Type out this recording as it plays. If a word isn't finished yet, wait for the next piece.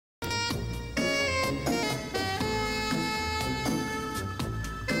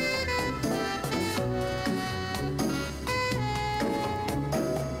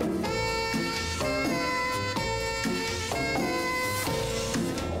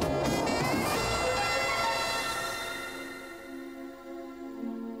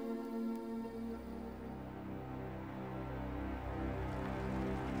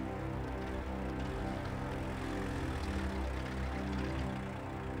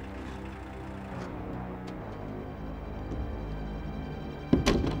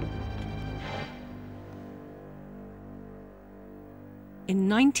In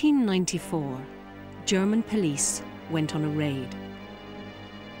 1994, German police went on a raid.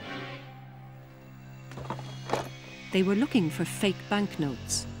 They were looking for fake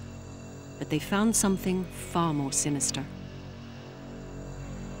banknotes, but they found something far more sinister.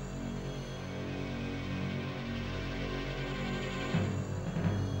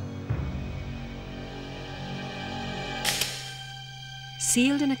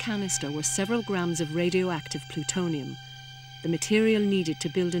 Sealed in a canister were several grams of radioactive plutonium, the material needed to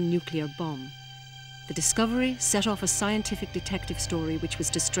build a nuclear bomb. The discovery set off a scientific detective story which was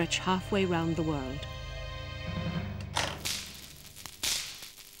to stretch halfway round the world.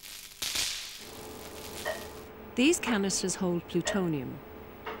 These canisters hold plutonium.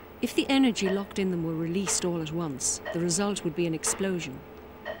 If the energy locked in them were released all at once, the result would be an explosion.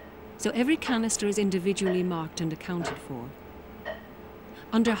 So every canister is individually marked and accounted for.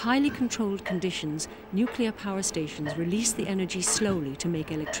 Under highly controlled conditions, nuclear power stations release the energy slowly to make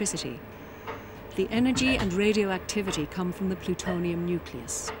electricity. The energy and radioactivity come from the plutonium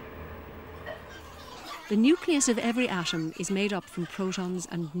nucleus. The nucleus of every atom is made up from protons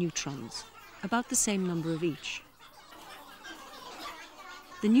and neutrons, about the same number of each.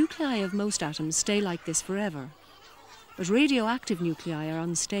 The nuclei of most atoms stay like this forever, but radioactive nuclei are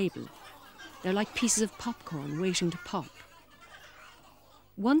unstable. They're like pieces of popcorn waiting to pop.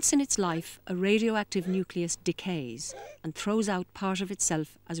 Once in its life, a radioactive nucleus decays and throws out part of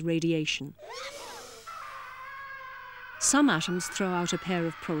itself as radiation. Some atoms throw out a pair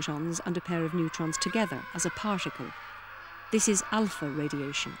of protons and a pair of neutrons together as a particle. This is alpha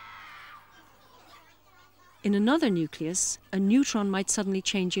radiation. In another nucleus, a neutron might suddenly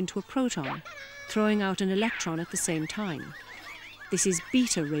change into a proton, throwing out an electron at the same time. This is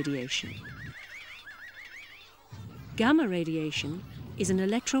beta radiation. Gamma radiation is an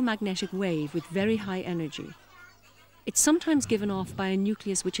electromagnetic wave with very high energy. It's sometimes given off by a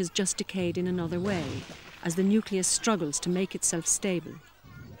nucleus which has just decayed in another way, as the nucleus struggles to make itself stable.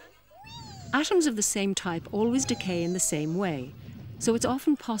 Atoms of the same type always decay in the same way, so it's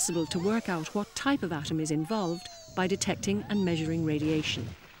often possible to work out what type of atom is involved by detecting and measuring radiation.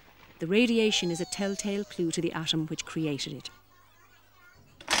 The radiation is a telltale clue to the atom which created it.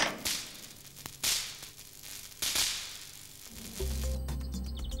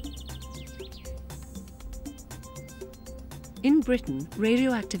 In Britain,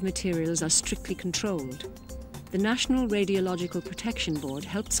 radioactive materials are strictly controlled. The National Radiological Protection Board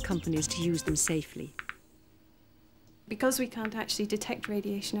helps companies to use them safely. Because we can't actually detect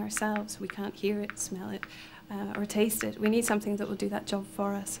radiation ourselves, we can't hear it, smell it, or taste it, we need something that will do that job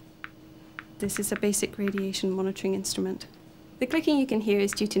for us. This is a basic radiation monitoring instrument. The clicking you can hear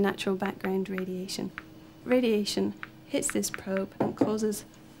is due to natural background radiation. Radiation hits this probe and causes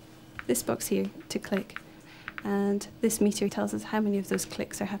this box here to click. And this meter tells us how many of those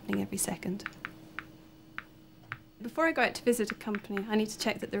clicks are happening every second. Before I go out to visit a company, I need to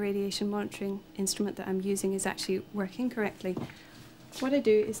check that the radiation monitoring instrument that I'm using is actually working correctly. What I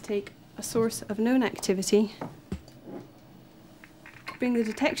do is take a source of known activity, bring the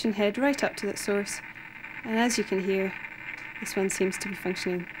detection head right up to that source, and as you can hear, this one seems to be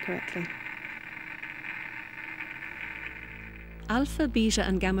functioning correctly. Alpha, beta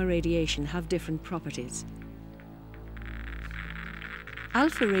and gamma radiation have different properties.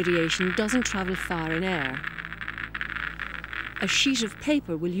 Alpha radiation doesn't travel far in air. A sheet of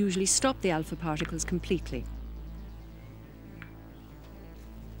paper will usually stop the alpha particles completely.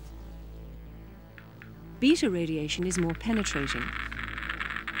 Beta radiation is more penetrating.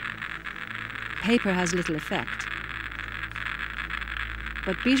 Paper has little effect,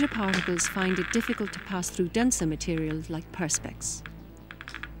 but beta particles find it difficult to pass through denser materials like perspex.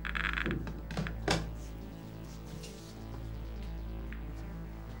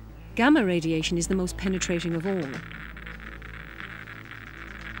 Gamma radiation is the most penetrating of all.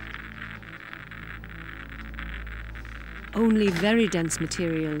 Only very dense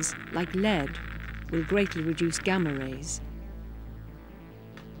materials, like lead, will greatly reduce gamma rays.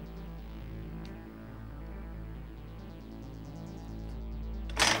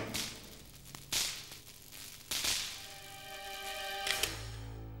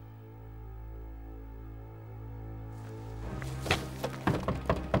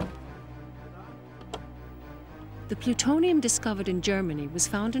 The plutonium discovered in Germany was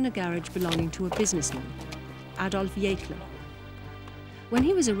found in a garage belonging to a businessman, Adolf Jäckler. When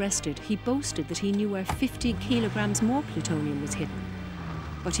he was arrested, he boasted that he knew where 50 kilograms more plutonium was hidden,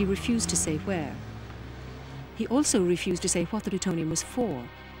 but he refused to say where. He also refused to say what the plutonium was for,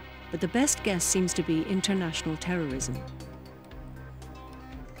 but the best guess seems to be international terrorism.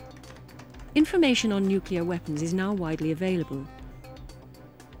 Information on nuclear weapons is now widely available.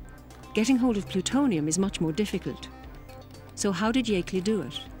 getting hold of plutonium is much more difficult. So how did Jäckle do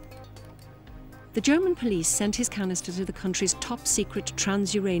it? The German police sent his canister to the country's top-secret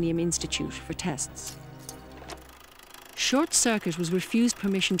Trans-Uranium Institute for tests. Short Circuit was refused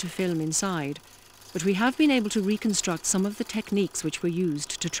permission to film inside, but we have been able to reconstruct some of the techniques which were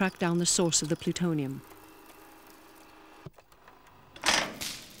used to track down the source of the plutonium.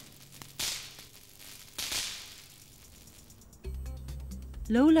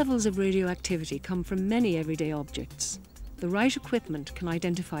 Low levels of radioactivity come from many everyday objects. The right equipment can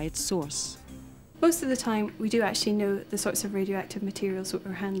identify its source. Most of the time we do actually know the sorts of radioactive materials that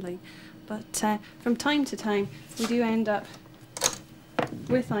we're handling, but from time to time we do end up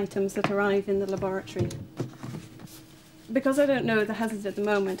with items that arrive in the laboratory. Because I don't know the hazard at the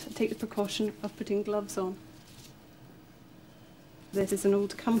moment, I take the precaution of putting gloves on. This is an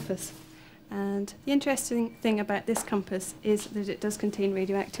old compass, and the interesting thing about this compass is that it does contain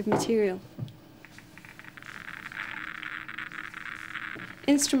radioactive material.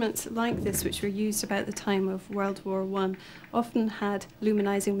 Instruments like this, which were used about the time of World War I, often had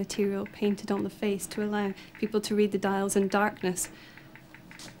luminizing material painted on the face to allow people to read the dials in darkness.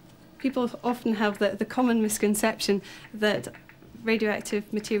 People often have the common misconception that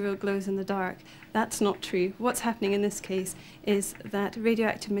radioactive material glows in the dark. That's not true. What's happening in this case is that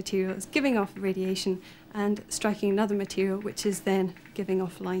radioactive material is giving off radiation and striking another material, which is then giving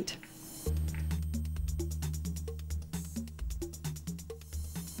off light.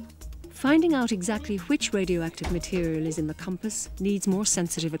 Finding out exactly which radioactive material is in the compass needs more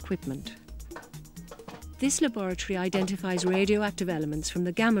sensitive equipment. This laboratory identifies radioactive elements from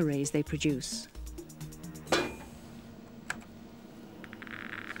the gamma rays they produce.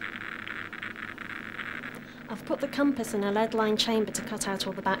 I've put the compass in a lead-lined chamber to cut out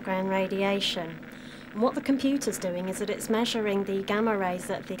all the background radiation. And what the computer's doing is that it's measuring the gamma rays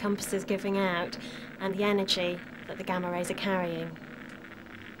that the compass is giving out and the energy that the gamma rays are carrying.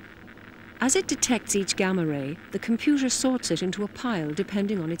 As it detects each gamma ray, the computer sorts it into a pile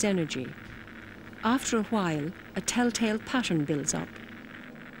depending on its energy. After a while, a telltale pattern builds up.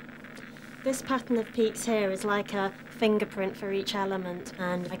 This pattern of peaks here is like a fingerprint for each element,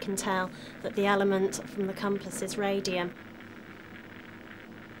 and I can tell that the element from the compass is radium.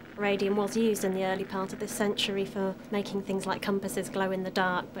 Radium was used in the early part of this century for making things like compasses glow in the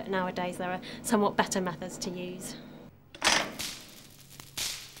dark, but nowadays there are somewhat better methods to use.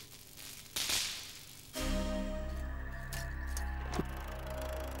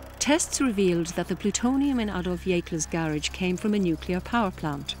 Tests revealed that the plutonium in Adolf Jäckle's garage came from a nuclear power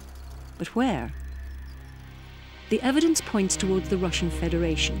plant. But where? The evidence points towards the Russian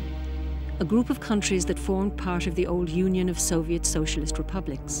Federation, a group of countries that formed part of the old Union of Soviet Socialist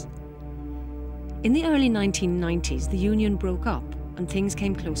Republics. In the early 1990s, the Union broke up and things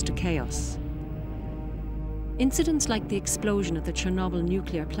came close to chaos. Incidents like the explosion at the Chernobyl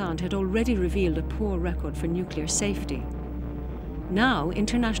nuclear plant had already revealed a poor record for nuclear safety. Now,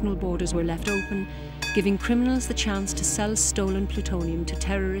 international borders were left open, giving criminals the chance to sell stolen plutonium to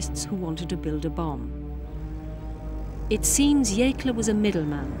terrorists who wanted to build a bomb. It seems Jäckle was a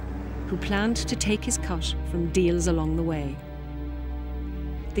middleman who planned to take his cut from deals along the way.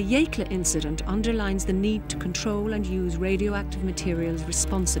 The Jäckle incident underlines the need to control and use radioactive materials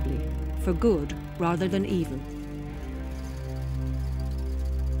responsibly, for good rather than evil.